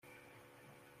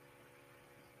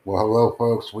Well, hello,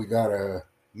 folks. We got a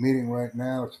meeting right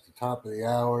now. It's at the top of the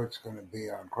hour. It's going to be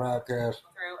on Crowdcast.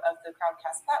 Through of the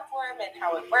Crowdcast platform and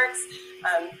how it works,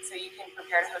 so you can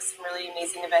prepare to host some really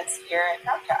amazing events here at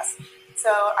Crowdcast.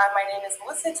 So my name is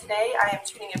Melissa. Today I am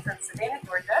tuning in from Savannah,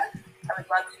 Georgia. I would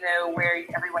love to know where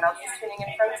everyone else is tuning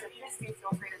in from, so please do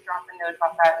feel free to drop a note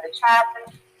about that in the chat.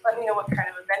 Let me know what kind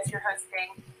of events you're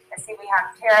hosting. I see we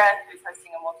have Tara, who's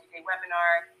hosting a multi-day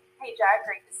webinar. Hey, Jack,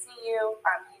 great to see you.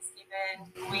 Hey, Stephen,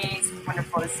 Louise,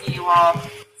 wonderful to see you all.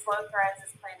 Slow Threads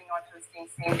is planning on hosting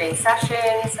same-day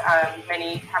sessions,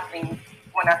 many happening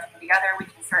one after the other. We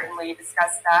can certainly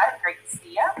discuss that. Great to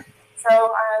see you.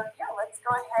 So, let's go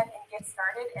ahead and get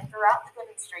started. And throughout the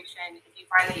demonstration, if you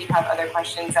find that you have other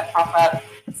questions that pop up,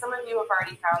 some of you have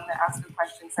already found the Ask a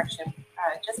Question section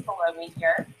just below me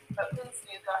here. But please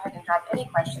do go ahead and drop any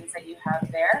questions that you have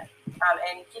there,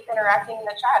 and keep interacting in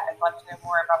the chat. I'd love to know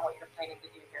more about what you're planning to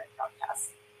do here at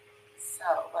Crowdcast.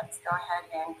 So let's go ahead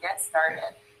and get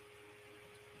started.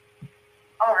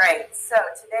 All right, so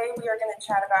today we are going to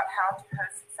chat about how to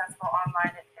host successful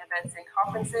online events and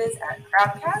conferences at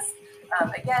Crowdcast.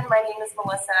 Again, my name is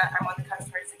Melissa. I'm on the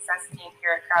customer success team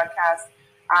here at Crowdcast.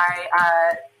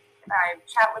 I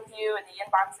chat with you in the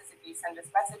inboxes if you send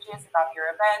us messages about your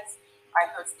events. I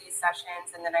host these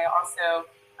sessions, and then I also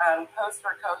host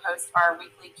or co-host our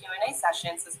weekly Q&A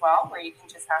sessions as well, where you can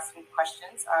just ask me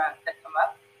questions that come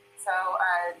up. So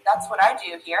that's what I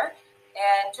do here.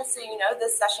 And just so you know,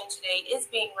 this session today is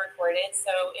being recorded.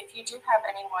 So if you do have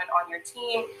anyone on your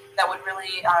team that would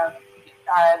really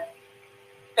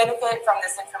benefit from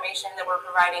this information that we're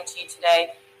providing to you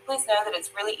today, please know that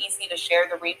it's really easy to share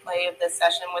the replay of this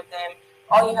session with them.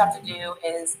 All you have to do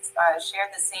is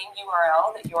share the same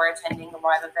URL that you're attending the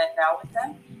live event now with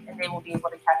them, and they will be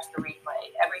able to catch the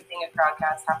replay. Everything at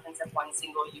Crowdcast happens at one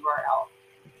single URL.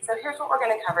 So here's what we're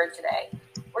going to cover today.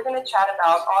 We're going to chat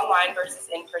about online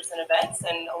versus in-person events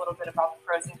and a little bit about the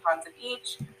pros and cons of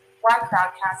each, why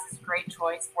Crowdcast is a great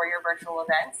choice for your virtual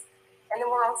events, and then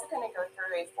we're also going to go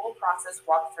through a full process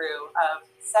walkthrough of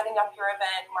setting up your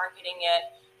event, marketing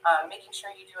it, making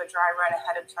sure you do a dry run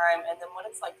ahead of time, and then what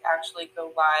it's like to actually go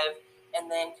live and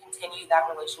then continue that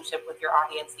relationship with your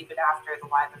audience even after the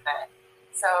live event.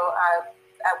 So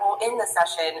we'll end the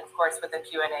session, of course, with a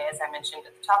Q&A, as I mentioned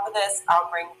at the top of this. I'll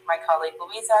bring my colleague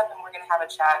Louise up, and we're going to have a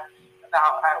chat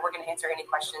about, we're going to answer any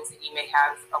questions that you may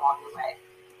have along the way.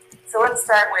 So let's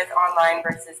start with online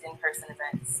versus in-person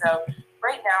events. So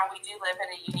right now, we do live in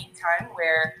a unique time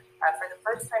where, for the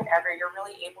first time ever, you're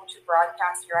really able to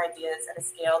broadcast your ideas at a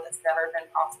scale that's never been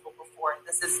possible before.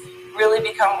 This has really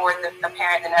become more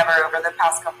apparent than ever over the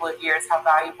past couple of years how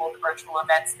valuable the virtual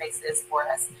event space is for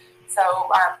us. So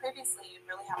previously, you'd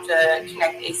really have to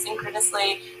connect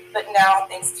asynchronously, but now,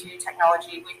 thanks to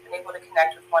technology, we've been able to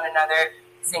connect with one another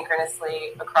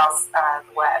synchronously across the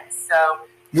web. So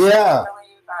Yeah. it's a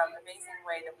really amazing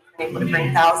way that we've been able to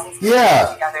bring thousands of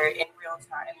people together in real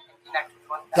time and connect with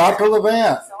one another. Dr.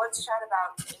 Levant. So let's chat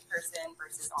about in-person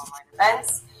versus online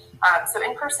events. So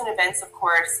in-person events, of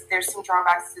course, there's some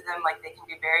drawbacks to them, like they can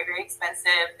be very, very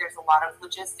expensive. There's a lot of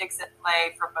logistics at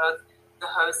play for both the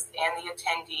host and the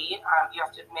attendee. You have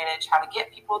to manage how to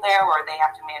get people there, or they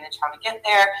have to manage how to get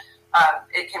there.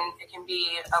 It can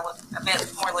be a bit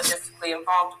more logistically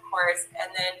involved, of course. And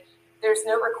then there's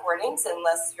no recordings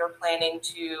unless you're planning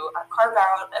to carve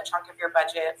out a chunk of your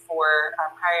budget for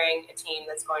hiring a team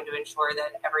that's going to ensure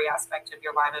that every aspect of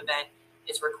your live event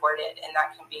is recorded. And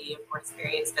that can be, of course,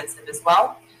 very expensive as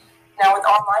well. Now, with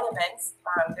online events,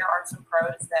 there are some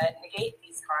pros that negate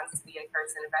these cons to the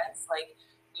in-person events, like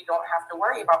you don't have to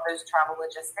worry about those travel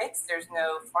logistics. There's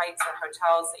no flights or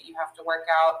hotels that you have to work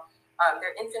out.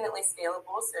 They're infinitely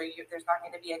scalable, so there's not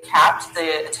going to be a cap to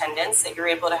the attendance that you're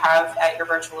able to have at your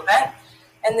virtual event.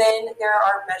 And then there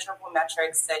are measurable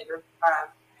metrics that you're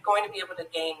going to be able to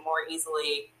gain more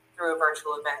easily through a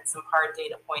virtual event, some hard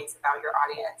data points about your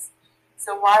audience.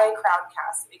 So why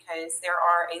Crowdcast? Because there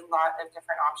are a lot of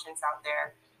different options out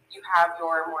there. You have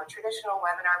your more traditional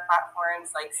webinar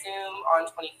platforms like Zoom,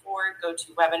 On24,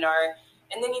 GoToWebinar,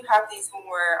 and then you have these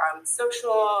more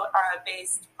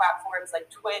social-based platforms like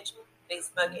Twitch,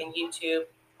 Facebook, and YouTube.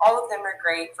 All of them are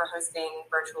great for hosting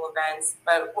virtual events,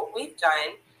 but what we've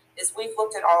done is we've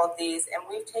looked at all of these and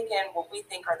we've taken what we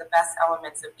think are the best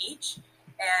elements of each,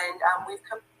 and we've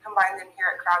combined them here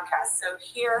at Crowdcast. So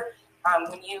here,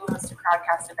 when you host a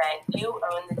Crowdcast event, you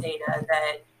own the data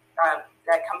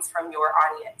that comes from your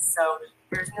audience. So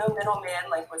there's no middleman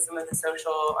like with some of the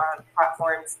social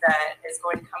platforms that is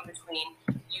going to come between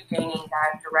you gaining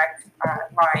that direct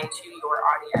line to your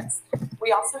audience.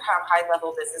 We also have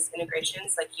high-level business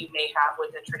integrations like you may have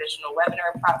with a traditional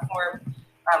webinar platform.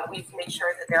 We've made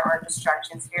sure that there aren't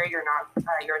distractions here. You're not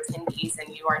your attendees,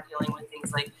 and you aren't dealing with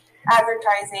things like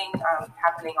advertising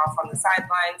happening off on the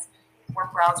sidelines. We're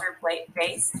browser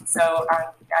based, so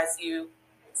as you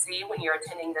see when you're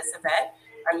attending this event,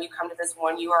 you come to this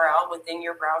one URL within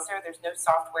your browser. There's no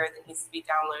software that needs to be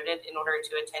downloaded in order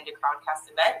to attend a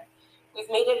Crowdcast event. We've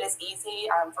made it as easy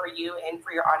for you and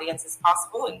for your audience as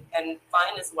possible, and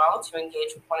fun as well to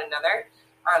engage with one another.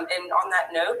 And on that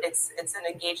note, it's an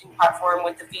engaging platform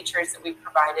with the features that we've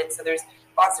provided. So there's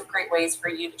lots of great ways for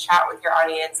you to chat with your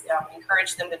audience,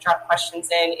 encourage them to drop questions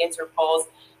in, answer polls,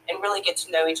 and really get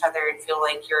to know each other and feel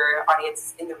like your audience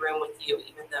is in the room with you,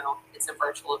 even though it's a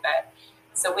virtual event.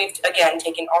 So we've, again,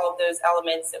 taken all of those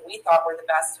elements that we thought were the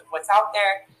best of what's out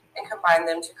there and combined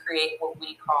them to create what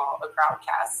we call a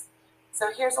Crowdcast. So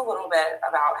here's a little bit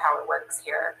about how it works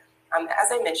here.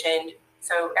 As I mentioned,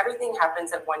 so everything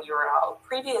happens at one URL.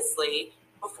 Previously,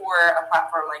 before a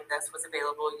platform like this was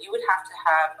available, you would have to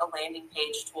have a landing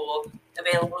page tool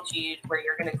available to you where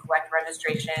you're going to collect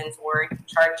registrations or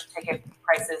charge ticket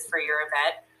prices for your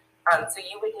event. So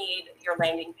you would need your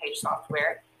landing page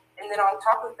software. And then on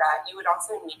top of that, you would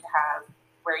also need to have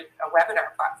a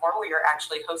webinar platform where you're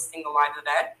actually hosting a live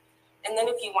event. And then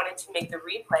if you wanted to make the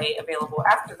replay available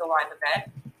after the live event,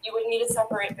 you would need a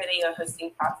separate video hosting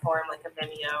platform like a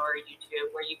Vimeo or a YouTube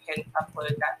where you can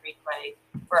upload that replay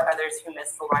for others who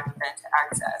missed the live event to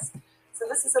access. So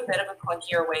this is a bit of a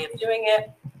clunkier way of doing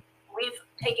it. We've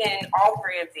taken all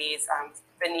three of these,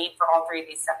 the need for all three of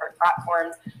these separate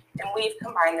platforms, and we've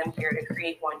combined them here to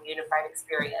create one unified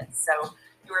experience. So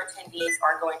your attendees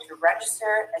are going to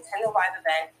register, attend the live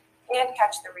event, and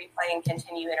catch the replay and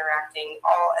continue interacting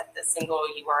all at the single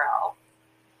URL.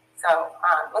 So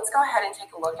let's go ahead and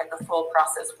take a look at the full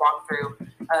process walkthrough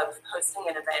of hosting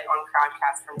an event on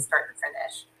Crowdcast from start to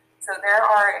finish. So there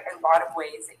are a lot of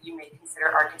ways that you may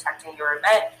consider architecting your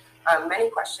event,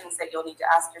 many questions that you'll need to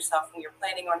ask yourself when you're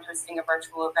planning on hosting a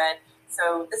virtual event.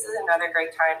 So this is another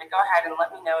great time to go ahead and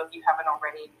let me know, if you haven't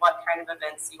already, what kind of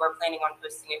events you are planning on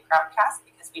hosting at Crowdcast,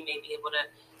 because we may be able to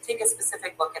take a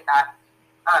specific look at that.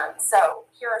 So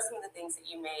here are some of the things that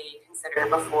you may consider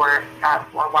before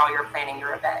or while you're planning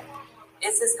your event.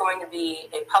 Is this going to be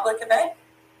a public event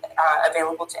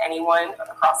available to anyone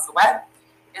across the web?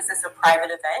 Is this a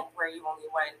private event where you only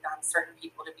want certain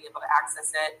people to be able to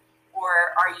access it?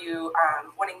 Or are you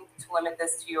wanting to limit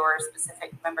this to your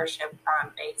specific membership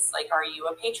base? Like, are you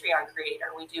a Patreon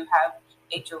creator? We do have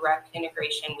a direct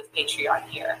integration with Patreon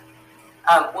here.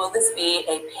 Will this be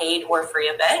a paid or free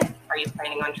event? Are you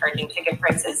planning on charging ticket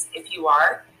prices? If you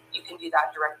are, you can do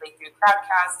that directly through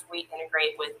Crowdcast. We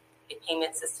integrate with a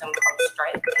payment system called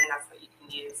Stripe, and that's what you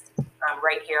can use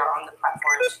right here on the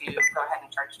platform to go ahead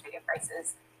and charge ticket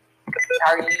prices.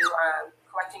 Are you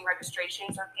collecting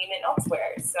registrations or payment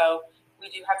elsewhere? So we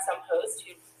do have some hosts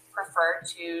who prefer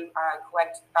to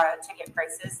collect ticket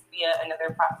prices via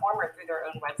another platform or through their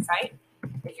own website.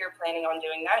 If you're planning on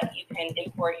doing that, you can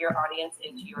import your audience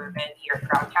into your event here at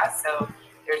Crowdcast, so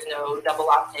there's no double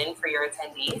opt-in for your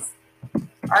attendees.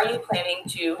 Are you planning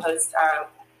to host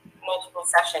multiple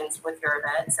sessions with your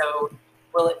event? So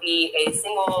will it be a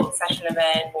single session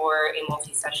event or a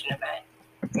multi-session event?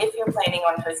 If you're planning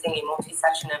on hosting a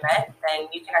multi-session event, then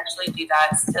you can actually do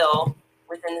that still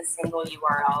within the single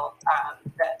URL.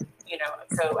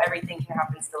 So everything can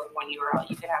happen still at one URL.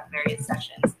 You can have various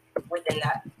sessions within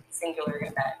that singular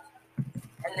event.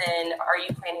 And then, are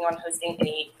you planning on hosting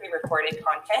any pre-recorded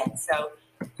content? So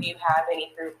do you have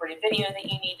any pre-recorded video that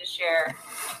you need to share?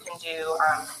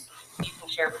 You can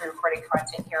share pre-recorded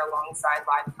content here alongside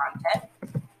live content.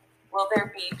 Will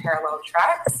there be parallel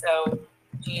tracks? So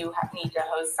do you need to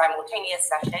host simultaneous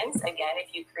sessions? Again,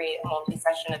 if you create a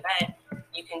multi-session event,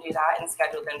 you can do that and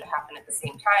schedule them to happen at the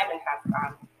same time and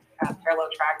have parallel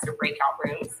tracks or breakout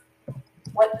rooms.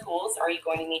 What tools are you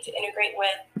going to need to integrate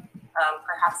with?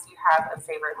 Perhaps you have a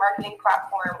favorite marketing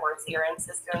platform or CRM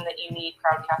system that you need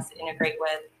Crowdcast to integrate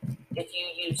with. If you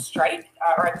use Stripe,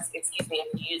 if you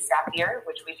use Zapier,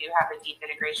 which we do have a deep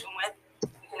integration with,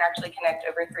 you can actually connect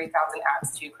over 3,000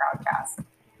 apps to Crowdcast.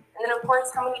 And then, of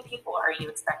course, how many people are you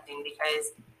expecting?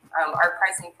 Because our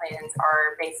pricing plans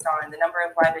are based on the number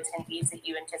of live attendees that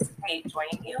you anticipate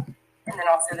joining you, and then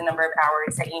also the number of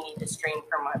hours that you need to stream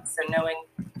per month. So knowing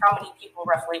how many people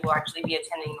roughly will actually be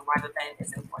attending the live event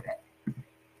is important.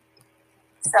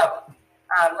 So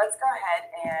let's go ahead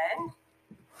and,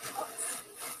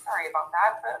 sorry about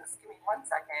that, folks. Give me 1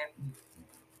 second.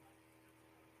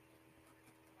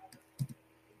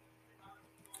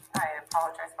 I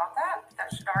apologize about that. That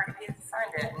should already be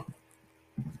signed in.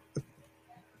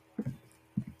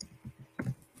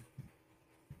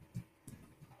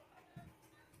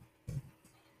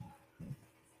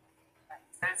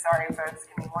 So sorry, folks.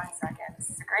 Give me 1 second.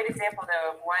 This is a great example,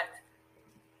 though, of what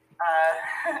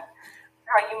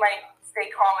how you might stay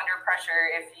calm under pressure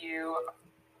if you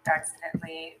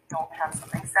accidentally don't have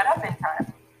something set up in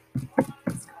time.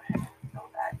 Let's go ahead and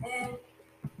fill that in.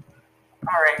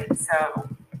 All right, so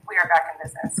we are back in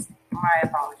business. My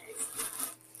apologies.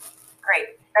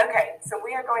 Great. Okay, so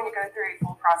we are going to go through a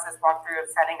full process walkthrough of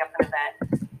setting up an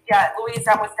event. Yeah, Louise,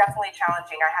 that was definitely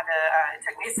challenging. I had to, it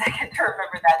took me a second to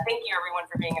remember that. Thank you, everyone,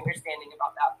 for being understanding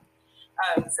about that.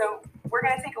 So we're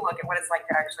going to take a look at what it's like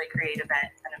to actually create an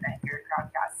event here at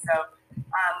Crowdcast. So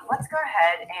let's go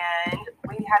ahead, and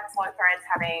we had FlowThreads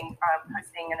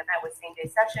hosting an event with same-day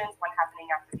sessions, one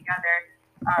happening after the other.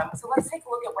 So let's take a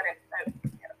look at what a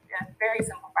very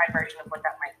simplified version of what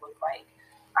that might look like.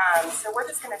 So we're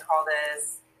just going to call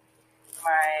this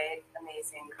my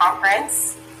amazing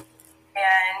conference.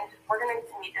 And we're going to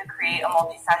need to create a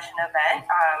multi-session event.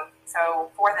 So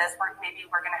for this, we're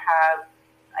going to have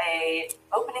a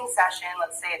opening session.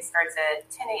 Let's say it starts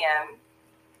at 10 a.m.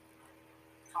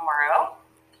 tomorrow.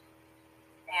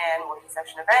 And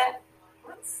multi-session event.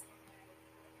 Oops.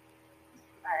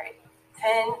 All right.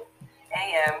 10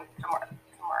 a.m.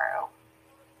 tomorrow.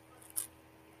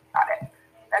 Got it.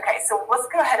 Okay, so let's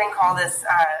go ahead and call this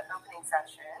opening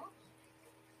session.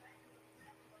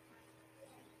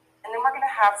 And then we're going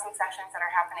to have some sessions that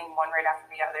are happening one right after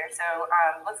the other. So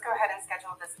let's go ahead and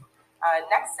schedule this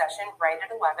next session right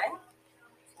at 11.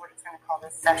 So we're just going to call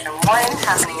this session 1,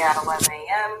 happening at 11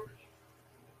 a.m.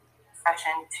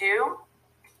 Session 2.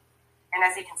 And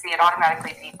as you can see, it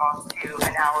automatically defaults to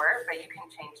an hour, but you can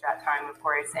change that time, of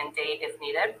course, and date if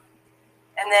needed.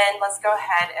 And then let's go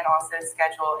ahead and also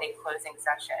schedule a closing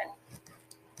session.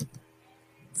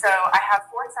 So I have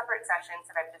 4 separate sessions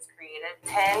that I've just created,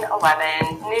 10,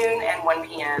 11, noon, and 1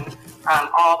 p.m.,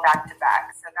 all back to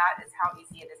back. So that is how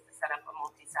easy it is to set up a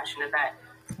multi-session event.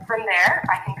 From there,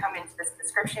 I can come into this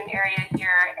description area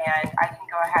here, and I can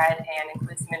go ahead and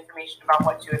include some information about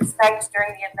what to expect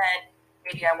during the event.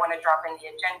 Maybe I want to drop in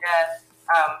the agenda.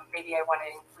 Maybe I want to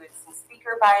include some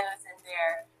speaker bios in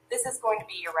there. This is going to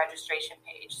be your registration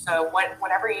page. So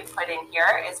whatever you put in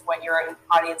here is what your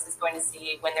audience is going to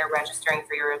see when they're registering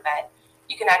for your event.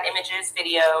 You can add images,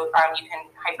 video, you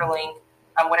can hyperlink,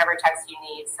 whatever text you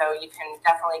need. So you can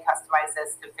definitely customize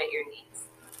this to fit your needs.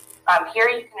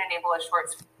 Here you can enable a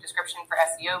short description for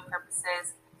SEO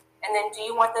purposes. And then do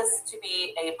you want this to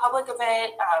be a public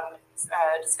event,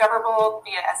 discoverable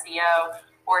via SEO,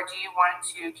 or do you want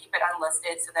to keep it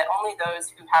unlisted so that only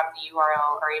those who have the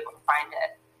URL are able to find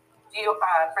it?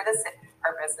 For this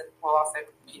purpose, we'll also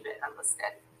keep it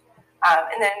unlisted.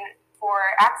 And then for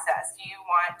access, do you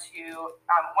want to,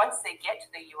 once they get to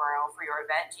the URL for your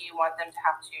event, do you want them to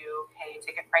have to pay a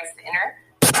ticket price to enter?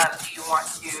 Do you want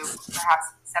to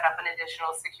perhaps set up an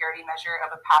additional security measure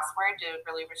of a password to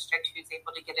really restrict who's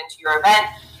able to get into your event?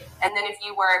 And then if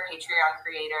you were a Patreon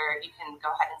creator, you can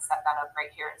go ahead and set that up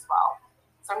right here as well.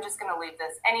 So I'm just going to leave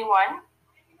this anyone.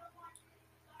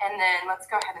 And then let's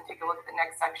go ahead and take a look at the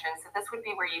next section. So this would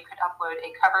be where you could upload a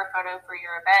cover photo for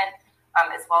your event,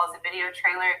 as well as a video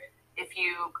trailer. If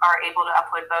you are able to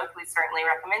upload both, we certainly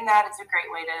recommend that. It's a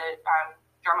great way to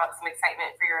drum up some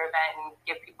excitement for your event and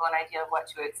give people an idea of what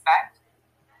to expect.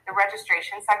 The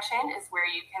registration section is where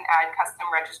you can add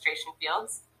custom registration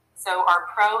fields. So our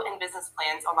pro and business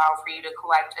plans allow for you to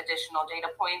collect additional data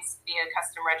points via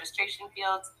custom registration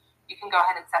fields. You can go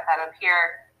ahead and set that up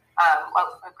here.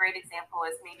 A great example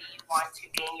is maybe you want to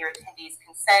gain your attendees'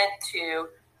 consent to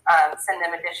send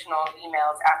them additional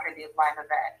emails after the live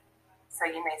event. So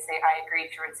you may say, I agree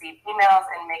to receive emails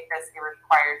and make this a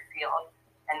required field,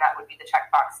 and that would be the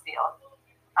checkbox field.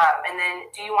 And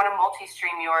then do you want to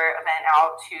multi-stream your event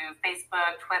out to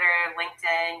Facebook, Twitter,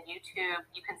 LinkedIn, YouTube?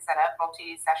 You can set up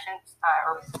multi-streams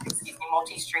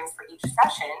for each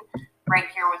session right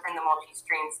here within the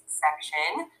multi-streams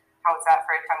section. How's that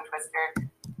for a tongue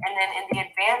twister? And then in the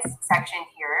advanced section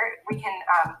here, we can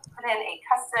put in a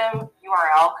custom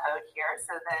URL code here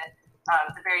so that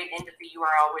the very end of the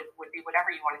URL would be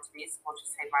whatever you want it to be. So we'll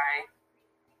just say my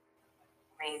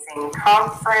amazing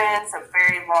conference, a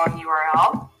very long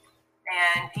URL.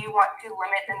 And do you want to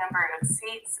limit the number of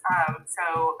seats?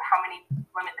 So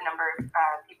limit the number of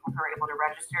people who are able to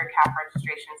register, cap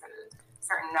registrations at a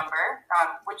certain number.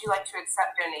 Would you like to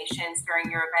accept donations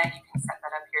during your event? You can set that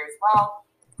up here as well.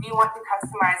 Do you want to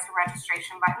customize the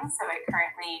registration button? So it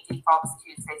currently defaults to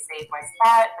say save my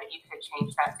spot, but you could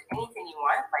change that to anything you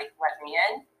want, like let me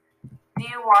in. Do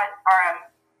you want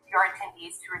your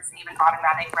attendees to receive an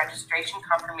automatic registration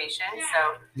confirmation.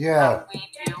 So Yeah. we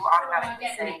do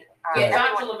automatically send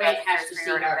Dr. LeVay has to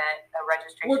see her. a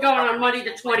registration. We're going on Monday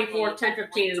the 24th,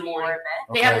 10:15 in the morning. Okay,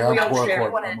 They have a I'm real recording. share.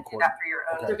 You want to do that through your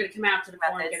own. They're going to come out to the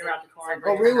car and get her out the car.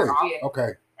 Oh, really? Yeah.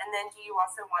 Okay. And then do you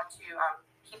also want to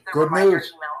keep the Good reminder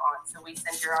news. email on? So we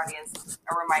send your audience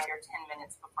a reminder 10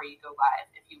 minutes before you go live.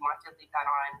 If you want to leave that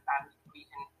on, you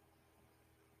can.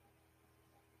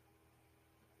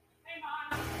 Hey,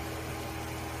 Mom.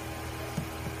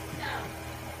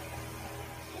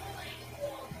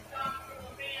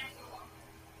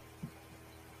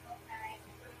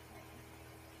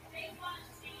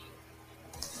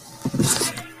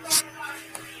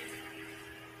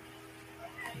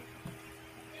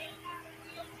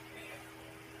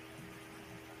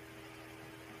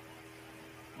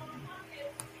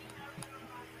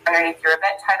 Underneath your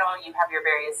event title, you have your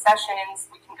various sessions.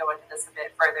 We can go into this a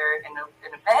bit further in a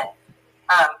bit.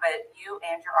 But you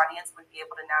and your audience would be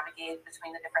able to navigate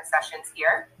between the different sessions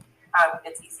here.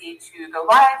 It's easy to go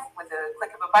live with a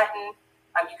click of a button.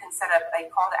 You can set up a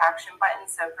call to action button.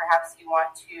 So perhaps you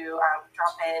want to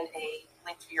drop in a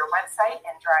link to your website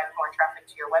and drive more traffic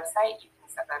to your website. You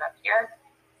can set that up here.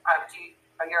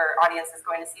 Your audience is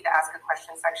going to see the ask a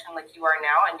question section like you are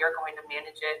now, and you're going to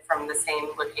manage it from the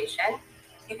same location.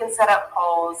 You can set up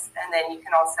polls, and then you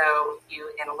can also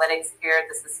view analytics here.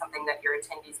 This is something that your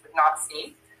attendees would not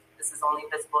see. This is only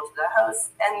visible to the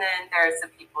host. And then there's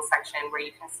the people section where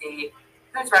you can see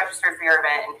who's registered for your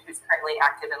event and who's currently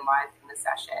active and live in the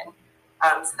session.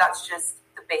 So that's just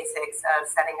the basics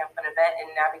of setting up an event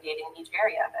and navigating each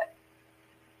area of it.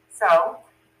 So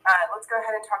let's go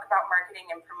ahead and talk about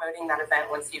marketing and promoting that event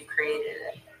once you've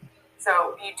created it.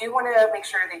 So you do want to make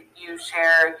sure that you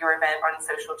share your event on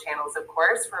social channels, of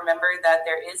course. Remember that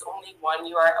there is only one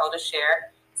URL to share.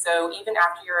 So even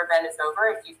after your event is over,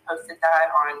 if you've posted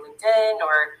that on LinkedIn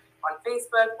or on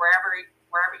Facebook, wherever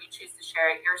you choose to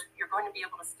share it, you're going to be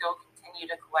able to still continue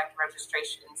to collect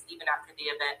registrations even after the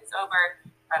event is over,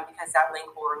 because that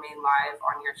link will remain live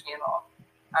on your channel.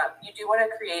 You do want to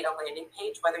create a landing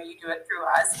page, whether you do it through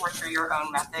us or through your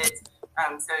own methods.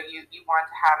 So you want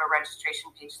to have a registration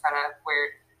page set up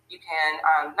where you can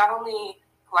not only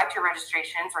collect your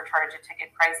registrations or charge a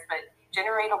ticket price, but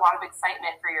generate a lot of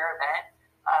excitement for your event.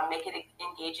 Make it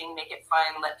engaging, make it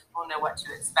fun, let people know what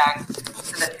to expect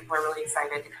so that people are really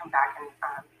excited to come back and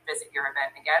visit your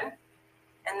event again.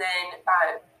 And then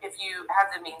if you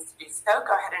have the means to do so,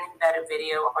 go ahead and embed a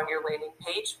video on your landing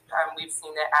page. We've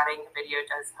seen that adding a video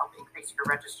does help increase your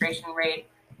registration rate.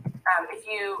 If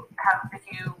you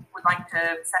would like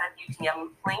to set up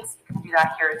UTM links, you can do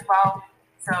that here as well.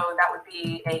 So that would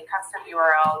be a custom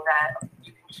URL that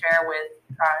you can share with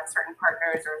certain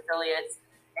partners or affiliates,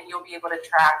 and you'll be able to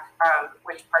track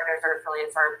which partners or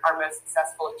affiliates are most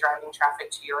successful at driving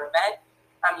traffic to your event.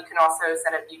 You can also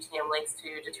set up UTM links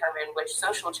to determine which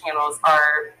social channels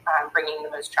are bringing the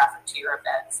most traffic to your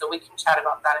event. So we can chat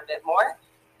about that a bit more.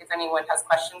 If anyone has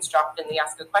questions, drop it in the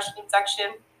Ask a Question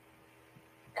section.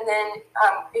 And then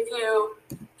if you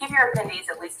give your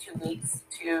attendees at least 2 weeks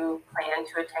to plan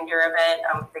to attend your event,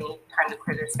 they need time to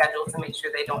clear their schedules and make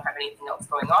sure they don't have anything else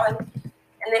going on.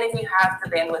 And then if you have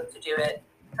the bandwidth to do it,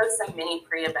 host some mini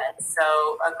pre-events.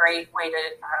 So a great way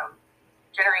to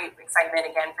generate excitement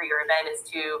again for your event is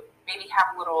to maybe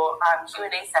have a little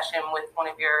Q&A session with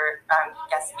one of your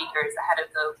guest speakers ahead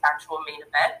of the actual main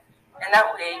event. And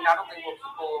that way, not only will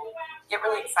people get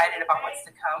really excited about what's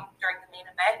to come during the main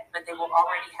event, but they will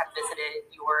already have visited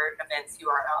your event's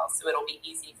URL, so it'll be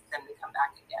easy for them to come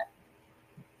back again.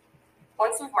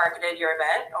 Once you've marketed your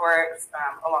event, or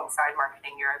alongside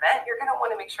marketing your event, you're going to want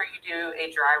to make sure you do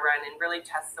a dry run and really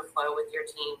test the flow with your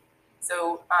team.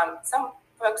 So some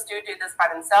folks do this by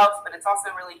themselves, but it's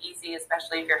also really easy,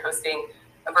 especially if you're hosting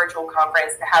a virtual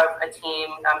conference, to have a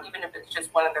team, even if it's just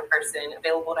one other person,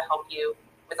 available to help you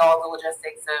with all the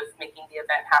logistics of making the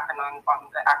event happen on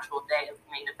the actual day of the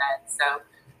main event. So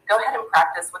go ahead and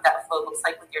practice what that flow looks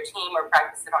like with your team, or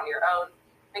practice it on your own.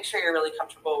 Make sure you're really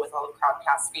comfortable with all the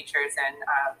Crowdcast features and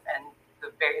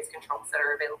the various controls that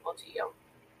are available to you.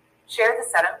 Share the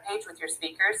setup page with your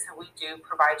speakers. So we do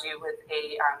provide you with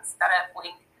a setup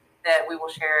link that we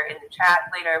will share in the chat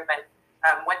later, but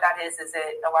what that is it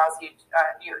allows you,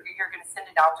 you're going to send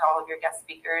it out to all of your guest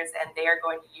speakers, and they are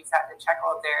going to use that to check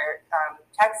all of their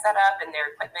tech setup and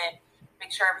their equipment,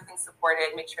 make sure everything's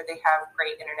supported, make sure they have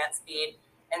great internet speed,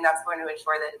 and that's going to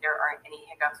ensure that there aren't any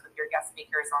hiccups with your guest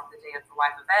speakers on the day of the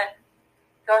live event.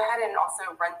 Go ahead and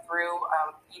also run through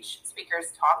each speaker's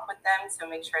talk with them, so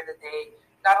make sure that they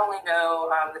not only know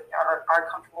are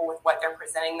comfortable with what they're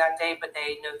presenting that day, but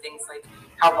they know things like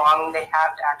how long they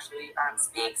have to actually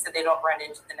speak, so they don't run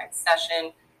into the next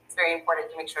session. It's very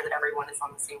important to make sure that everyone is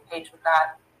on the same page with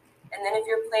that. And then if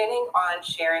you're planning on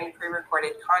sharing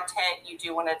pre-recorded content, you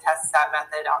do want to test that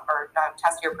method out, or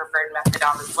test your preferred method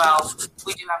out as well.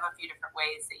 We do have a few different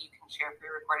ways that you can share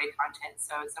pre-recorded content,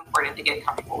 so it's important to get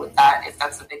comfortable with that if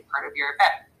that's a big part of your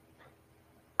event.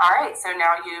 All right, so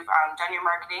now you've done your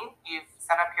marketing, you've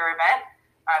set up your event,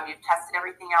 you've tested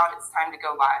everything out, it's time to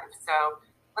go live. So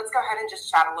let's go ahead and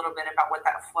just chat a little bit about what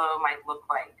that flow might look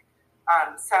like.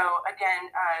 So again,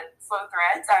 Slow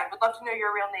Threads, I would love to know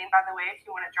your real name, by the way, if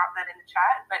you want to drop that in the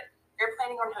chat, but they're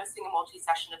planning on hosting a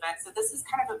multi-session event. So this is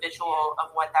kind of a visual of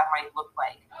what that might look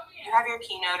like. You have your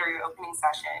keynote or your opening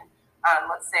session.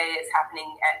 Let's say it's happening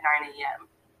at 9 a.m.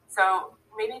 So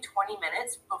maybe 20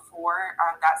 minutes before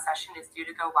that session is due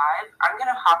to go live, I'm going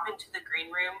to hop into the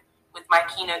green room with my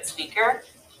keynote speaker.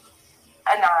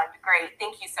 Anand, great.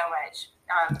 Thank you so much.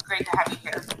 Great to have you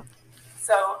here.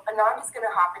 So Anand is going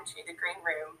to hop into the green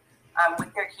room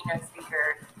with their keynote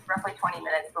speaker roughly 20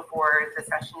 minutes before the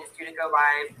session is due to go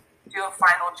live, do a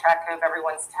final check of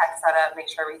everyone's tech setup,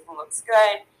 make sure everything looks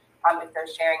good. If they're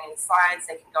sharing any slides,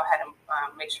 they can go ahead and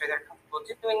make sure they're comfortable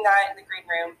doing that in the green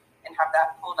room and have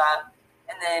that pulled up.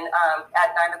 And then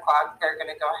at 9 o'clock, they're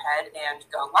going to go ahead and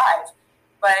go live.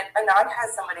 But Anand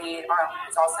has somebody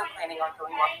who's also planning on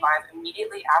going live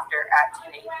immediately after at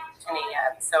 10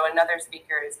 a.m. So another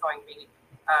speaker is going to be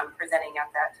presenting at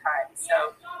that time.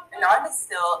 So Anand is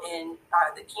still in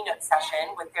the keynote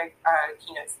session with their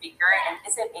keynote speaker and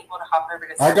isn't able to hop over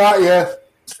to. I got you.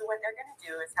 So what they're going to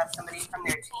do is have somebody from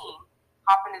their team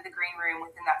hop into the green room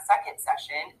within that second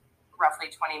session, roughly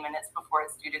 20 minutes before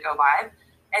it's due to go live.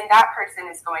 And that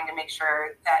person is going to make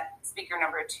sure that speaker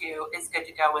number 2 is good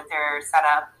to go with their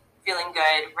setup, feeling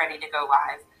good, ready to go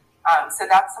live. So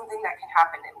that's something that can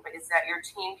happen, is that your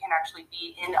team can actually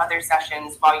be in other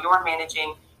sessions while you're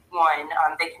managing one.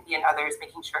 They can be in others,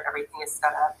 making sure everything is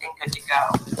set up and good to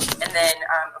go. And then,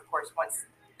 of course, once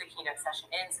the keynote session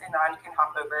ends, Anand can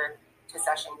hop over to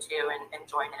session 2 and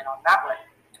join in on that one.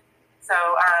 So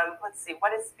let's see,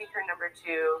 what is speaker number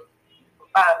 2?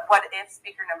 What if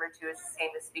speaker number 2 is the same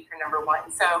as speaker number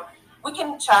 1? So we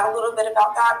can chat a little bit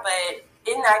about that, but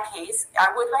in that case,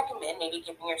 I would recommend maybe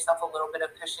giving yourself a little bit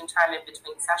of cushion time in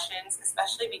between sessions,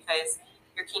 especially because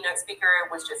your keynote speaker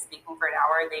was just speaking for an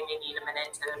hour. They may need a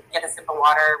minute to get a sip of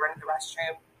water, run to the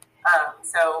restroom.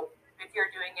 So if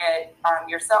you're doing it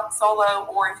yourself solo,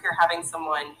 or if you're having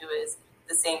someone who is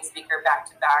the same speaker back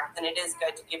to back, then it is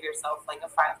good to give yourself like a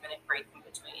 5-minute break in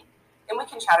between. And we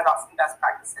can chat about some best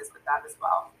practices with that as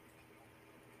well.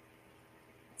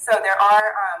 So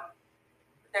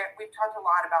we've talked a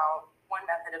lot about one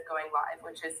method of going live,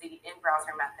 which is the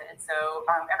in-browser method. So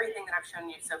everything that I've shown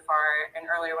you so far, and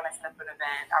earlier when I set up an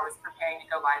event, I was preparing to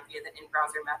go live via the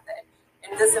in-browser method.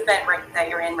 And this event that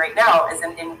you're in right now is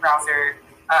an in-browser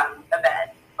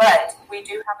event. But we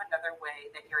do have another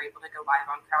way that you're able to go live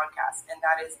on Crowdcast, and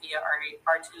that is via our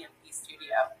RTMP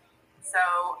Studio. So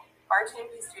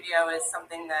RTMP Studio is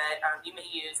something that you may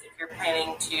use if you're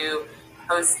planning to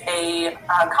host a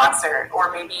concert,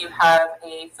 or maybe you have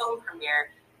a film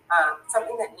premiere,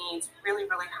 something that needs really,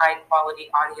 really high quality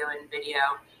audio and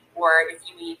video, or if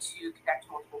you need to connect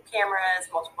multiple cameras,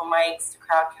 multiple mics to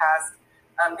Crowdcast,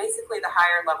 basically the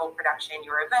higher level production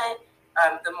your event,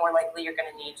 the more likely you're going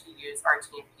to need to use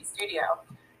RTMP Studio.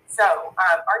 So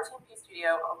RTMP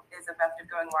Studio is a method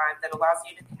of going live that allows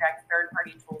you to connect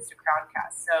third-party tools to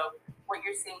Crowdcast. So what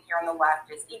you're seeing here on the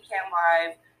left is Ecamm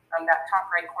Live. That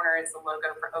top right corner is the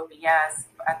logo for OBS.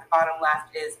 At the bottom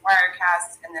left is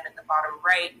Wirecast. And then at the bottom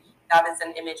right, that is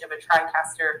an image of a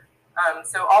TriCaster.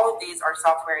 So all of these are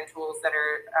software and tools that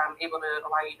are able to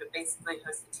allow you to basically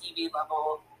host a TV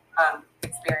level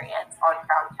experience on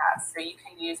Crowdcast. So you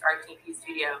can use RTMP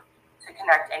Studio to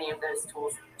connect any of those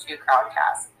tools to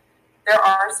Crowdcast. There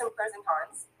are some pros and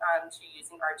cons to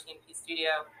using RTMP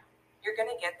Studio. You're going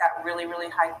to get that really, really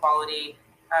high quality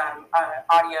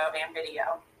audio and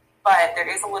video, but there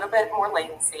is a little bit more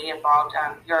latency involved.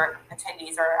 Your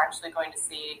attendees are actually going to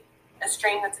see a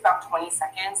stream that's about 20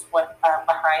 seconds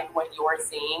behind what you're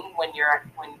seeing when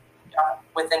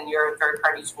within your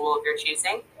third-party tool of your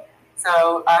choosing.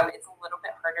 So it's a little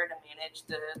bit harder to manage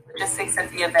the logistics of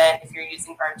the event if you're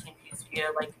using RTMP Studio,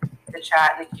 like the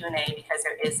chat and the Q&A, because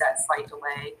there is that slight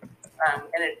delay.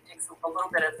 And it takes a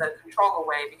little bit of the control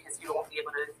away because you won't be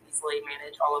able to easily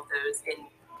manage all of those in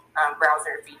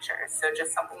browser features. So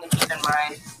just something to keep in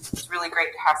mind. It's really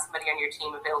great to have somebody on your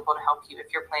team available to help you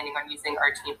if you're planning on using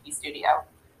RTMP Studio.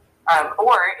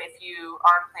 Or if you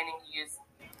are planning to use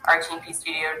our TNP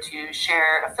studio to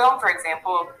share a film, for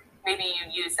example, maybe you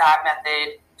use that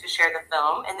method to share the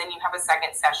film, and then you have a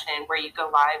second session where you go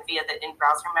live via the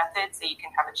in-browser method so you can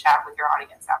have a chat with your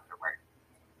audience afterward.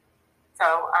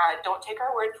 So don't take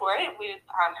our word for it. We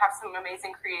have some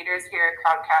amazing creators here at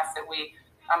Crowdcast that we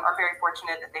are very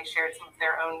fortunate that they shared some of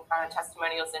their own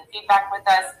testimonials and feedback with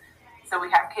us. So we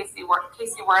have Casey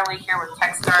Worley here with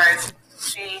Techstars.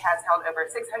 She has held over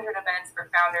 600 events for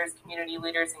founders, community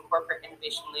leaders, and corporate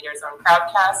innovation leaders on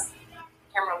Crowdcast.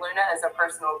 Cameron Luna is a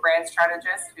personal brand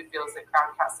strategist who feels that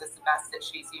Crowdcast is the best that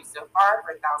she's used so far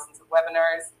for thousands of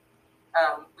webinars.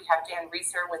 We have Dan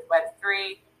Reeser with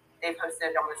Web3. They've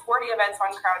hosted almost 40 events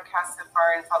on Crowdcast so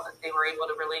far and felt that they were able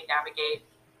to really navigate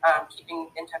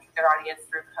keeping in touch with their audience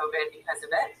through COVID because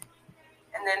of it.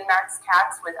 And then Max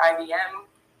Katz with IBM.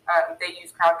 They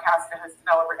use Crowdcast to host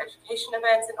developer education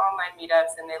events and online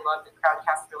meetups, and they love that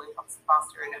Crowdcast really helps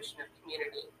foster a notion of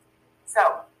community.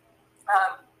 So,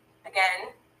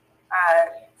 again,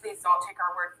 please don't take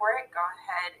our word for it. Go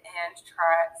ahead and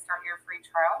start your free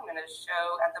trial. I'm going to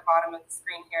show at the bottom of the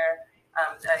screen here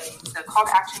the call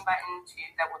to action button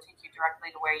that will take you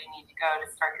directly to where you need to go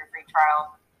to start your free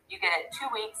trial. You get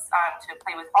 2 weeks to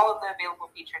play with all of the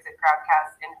available features at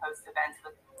Crowdcast and host events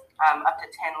with up to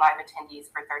 10 live attendees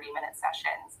for 30-minute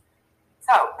sessions.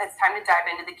 So it's time to dive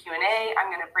into the Q&A.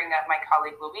 I'm going to bring up my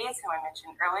colleague Louise, who I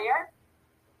mentioned earlier,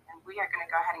 and we are going to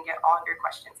go ahead and get all of your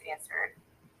questions answered.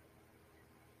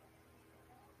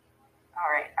 All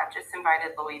right, I've just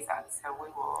invited Louise up, so we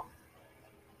will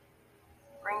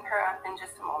bring her up in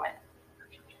just a moment.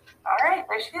 All right,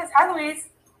 there she is. Hi, Louise.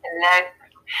 Hello.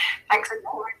 Thanks for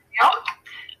calling me on.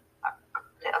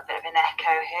 A little bit of an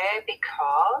echo here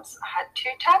because I had 2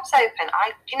 tabs open.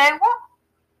 Do you know what?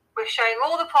 We're showing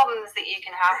all the problems that you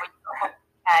can have when you're on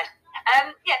your head.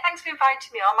 Thanks for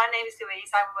inviting me on. My name is Louise.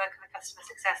 I work on the customer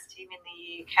success team in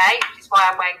the UK, which is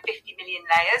why I'm wearing 50 million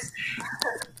layers.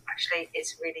 Actually,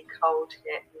 it's really cold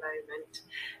here at the moment.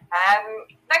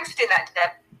 Thanks for doing that,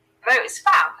 Deb. It was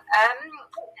fab.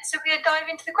 So we're going to dive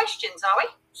into the questions, are we?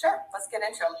 Sure, let's get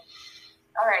into them.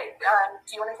 All right,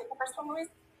 do you want to take the first one,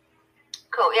 Louise?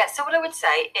 Cool, yeah. So what I would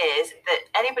say is that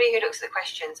anybody who looks at the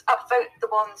questions, upvote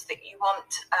the ones that you want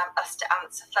us to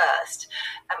answer first.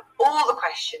 All the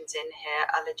questions in here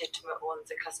are legitimate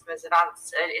ones that customers have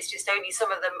answered. It's just only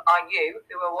some of them are you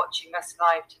who are watching us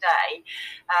live today.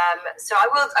 So I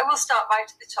will start right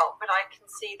at the top, but I can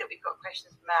see that we've got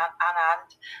questions from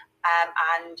Anand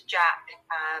and Jack,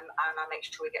 and I'll make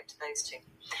sure we get to those 2.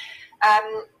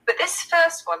 But this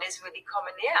first one is really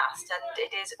commonly asked, and it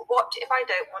is, what if I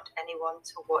don't want anyone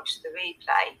to watch the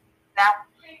replay? Now,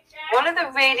 one of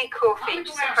the really cool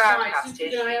features of Crowdcast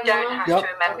is you don't have to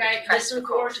remember to press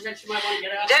record. You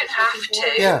don't have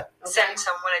to send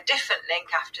someone a different link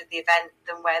after the event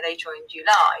than where they joined you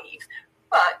live.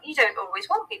 But you don't always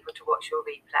want people to watch your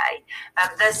replay.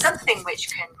 There's something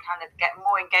which can kind of get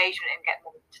more engagement and get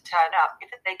more to turn up if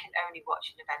they can only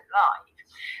watch an event live.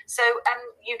 So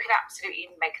you can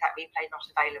absolutely make that replay not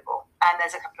available. And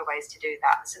there's a couple of ways to do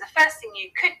that. So the first thing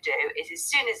you could do is, as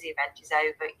soon as the event is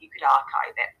over, you could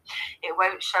archive it. It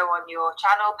won't show on your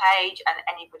channel page, and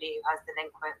anybody who has the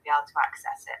link won't be able to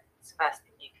access it. It's the first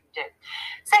thing you can do.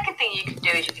 Second thing you can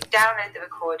do is you can download the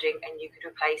recording and you could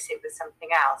replace it with something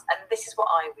else. And this is what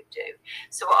I would do.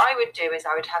 So what I would do is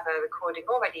I would have a recording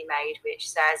already made which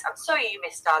says, I'm sorry you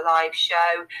missed our live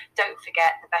show. Don't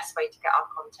forget, the best way to get our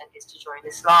content is to join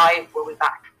us live. We'll be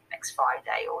back next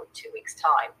Friday or in 2 weeks'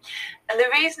 time. And the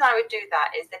reason I would do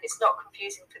that is that it's not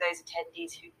confusing for those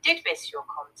attendees who did miss your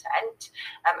content,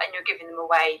 and you're giving them a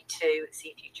way to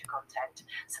see future content.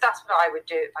 So that's what I would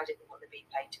do if I didn't want the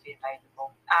replay to be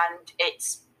available. And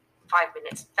it's 5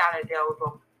 minutes. Download the old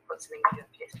one, put something in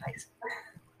your place.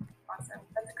 Awesome.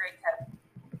 That's a great tip.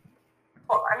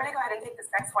 Cool. I'm going to go ahead and take this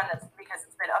next one because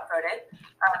it's been upvoted.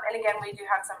 And again, we do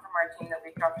have some from our team that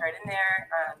we've dropped right in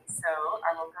there. So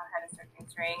I will go ahead and start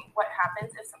answering. What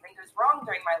happens if something goes wrong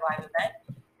during my live event?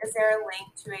 Is there a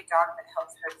link to a doc that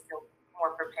helps hosts feel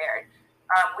more prepared?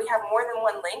 We have more than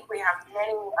one link. We have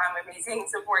many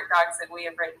amazing support docs that we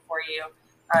have written for you.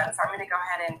 So I'm going to go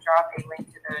ahead and drop a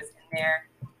link to those in there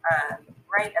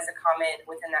right as a comment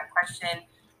within that question.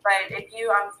 But if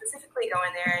you specifically go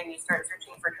in there and you start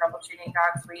searching for troubleshooting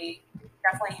docs, we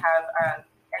definitely have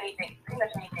pretty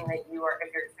much anything that you are, if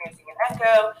you're experiencing an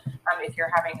echo, if you're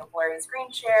having a blurry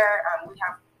screen share, we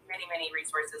have many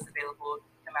resources available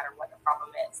no matter what the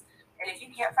problem is. And if you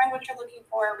can't find what you're looking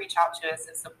for, reach out to us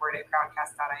at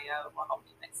support@crowdcast.io and we'll help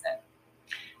you fix it.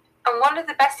 And one of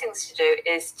the best things to do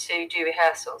is to do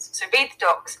rehearsals. So read the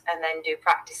docs and then do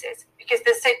practices. because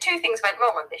there's two things went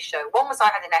wrong on this show. One was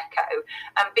I had an echo,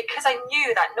 and because I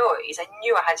knew that noise, I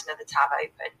knew I had another tab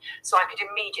open, so I could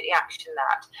immediately action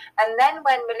that. And then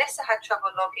when Melissa had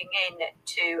trouble logging in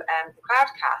to the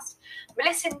Crowdcast,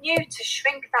 Melissa knew to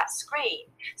shrink that screen.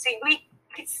 So we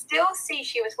could still see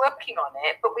she was working on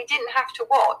it, but we didn't have to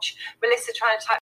watch Melissa trying to type